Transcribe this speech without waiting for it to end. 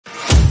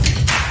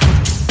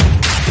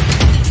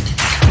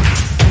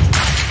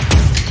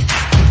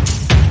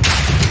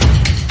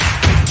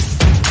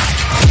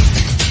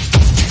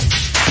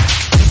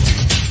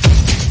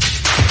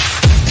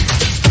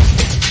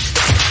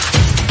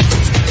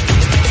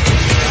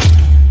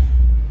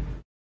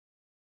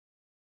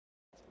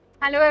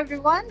Hello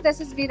everyone, this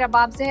is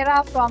Rabab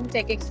Zehra from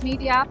TECHx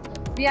Media.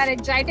 We are at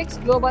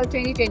GITEX Global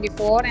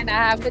 2024 and I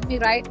have with me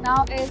right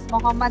now is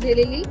Mohammed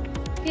Hilili.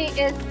 He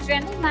is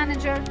General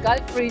Manager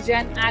Gulf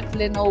region at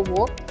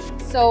Lenovo.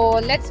 So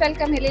let's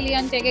welcome Hilili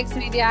on TECHx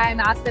Media and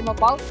ask them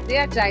about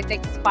their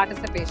GITEX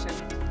participation.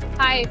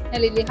 Hi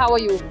Hilili, how are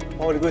you?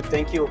 All good,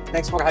 thank you.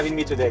 Thanks for having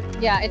me today.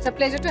 Yeah, it's a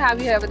pleasure to have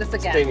you here with us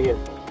again. Stay here.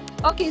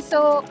 Okay,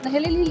 so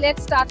Hilili,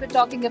 let's start with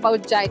talking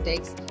about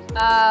GITEX.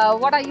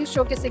 What are you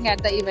showcasing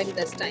at the event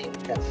this time?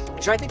 Yeah.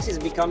 GITEX is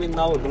becoming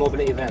now a global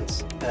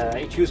event.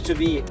 It used to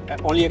be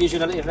only a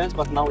regional event,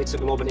 but now it's a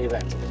global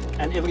event.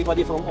 And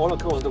everybody from all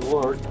across the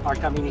world are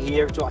coming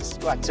here to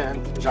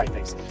attend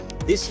GITEX.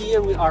 This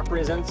year we are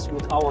present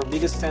with our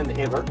biggest stand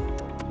ever.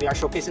 We are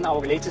showcasing our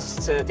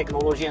latest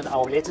technology and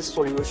our latest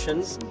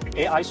solutions,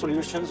 AI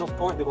solutions of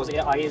course, because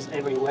AI is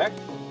everywhere,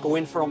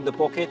 going from the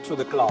pocket to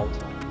the cloud.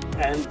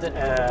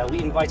 And we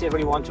invite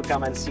everyone to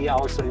come and see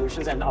our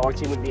solutions, and our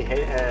team will be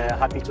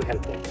happy to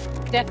help them.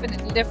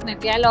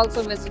 Definitely. I'll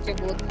also visit your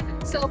booth.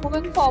 So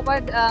moving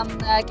forward,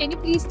 can you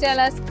please tell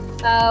us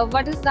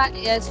what is the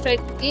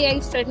AI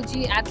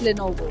strategy at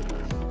Lenovo?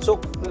 So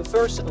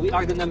first, we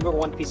are the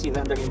 #1 PC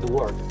vendor in the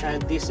world,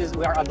 and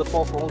we are at the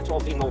forefront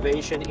of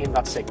innovation in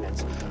that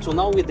segment. So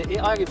now with the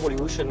AI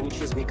revolution, which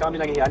is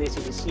becoming a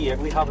reality this year,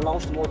 we have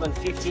launched more than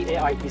 50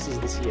 AI PCs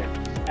this year.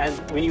 And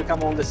when you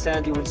come on the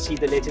stand, you will see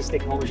the latest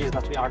technologies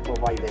that we are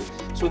providing.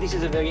 So this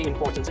is a very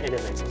important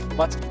element.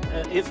 But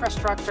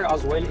infrastructure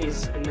as well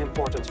is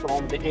important.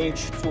 From the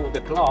edge to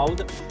the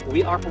cloud,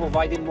 we are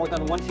providing more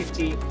than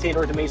 150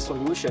 tailor-made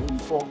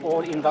solutions for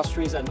all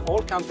industries and all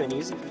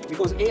companies,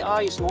 because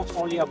AI is not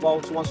only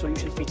about one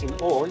solution fitting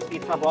all,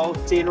 it's about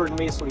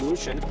tailor-made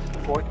solution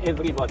for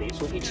everybody.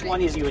 So each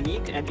one is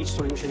unique and each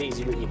solution is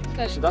unique.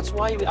 So that's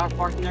why we are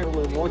partnering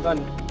with more than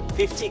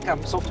 50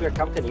 software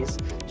companies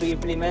to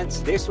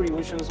implement their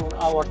solutions on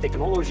our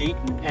technology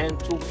and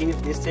to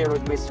give these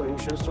tailor-made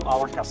solutions to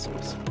our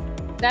customers.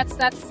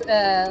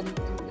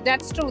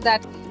 That's true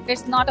that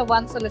it's not a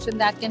one solution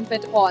that can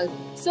fit all.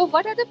 So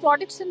what are the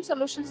products and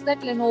solutions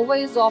that Lenovo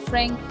is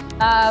offering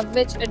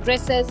which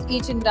addresses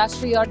each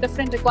industry or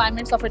different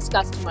requirements of its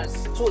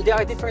customers? So there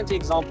are different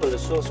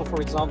examples. So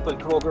for example,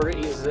 Kroger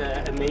is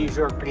a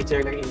major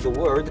retailer in the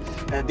world,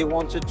 and they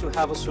wanted to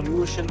have a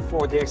solution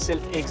for their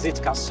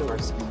self-exit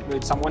customers.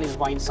 When someone is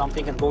buying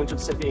something and going to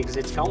the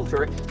self-exit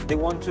counter, they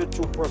wanted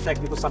to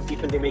protect, because some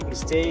people they make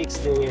mistakes,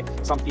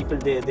 some people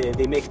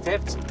they make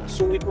theft.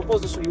 So we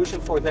proposed a solution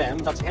for them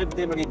that helped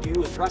them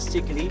reduce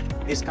drastically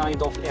this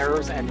kind of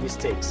errors and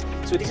mistakes.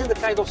 So this is the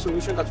kind of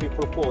solution that we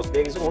propose.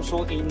 There is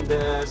also in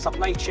the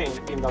supply chain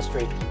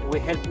industry.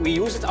 We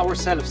use it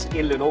ourselves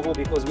in Lenovo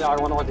because we are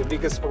one of the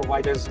biggest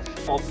providers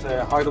of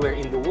hardware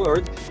in the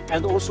world,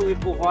 and also we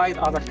provide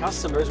other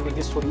customers with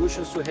these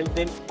solutions to help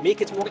them make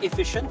it more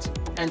efficient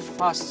and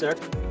faster,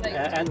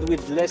 and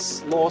with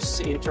less loss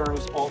in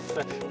terms of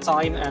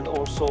time and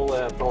also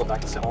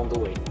products on the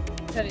way.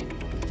 Correct.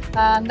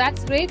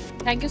 That's great.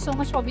 Thank you so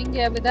much for being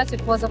here with us.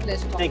 It was a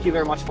pleasure. Thank you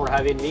very much for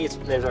having me. It's a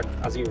pleasure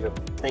as usual.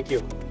 Thank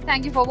you.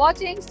 Thank you for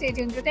watching. Stay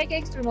tuned to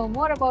TECHx to know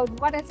more about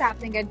what is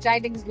happening at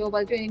GITEX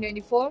Global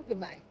 2024.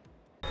 Goodbye.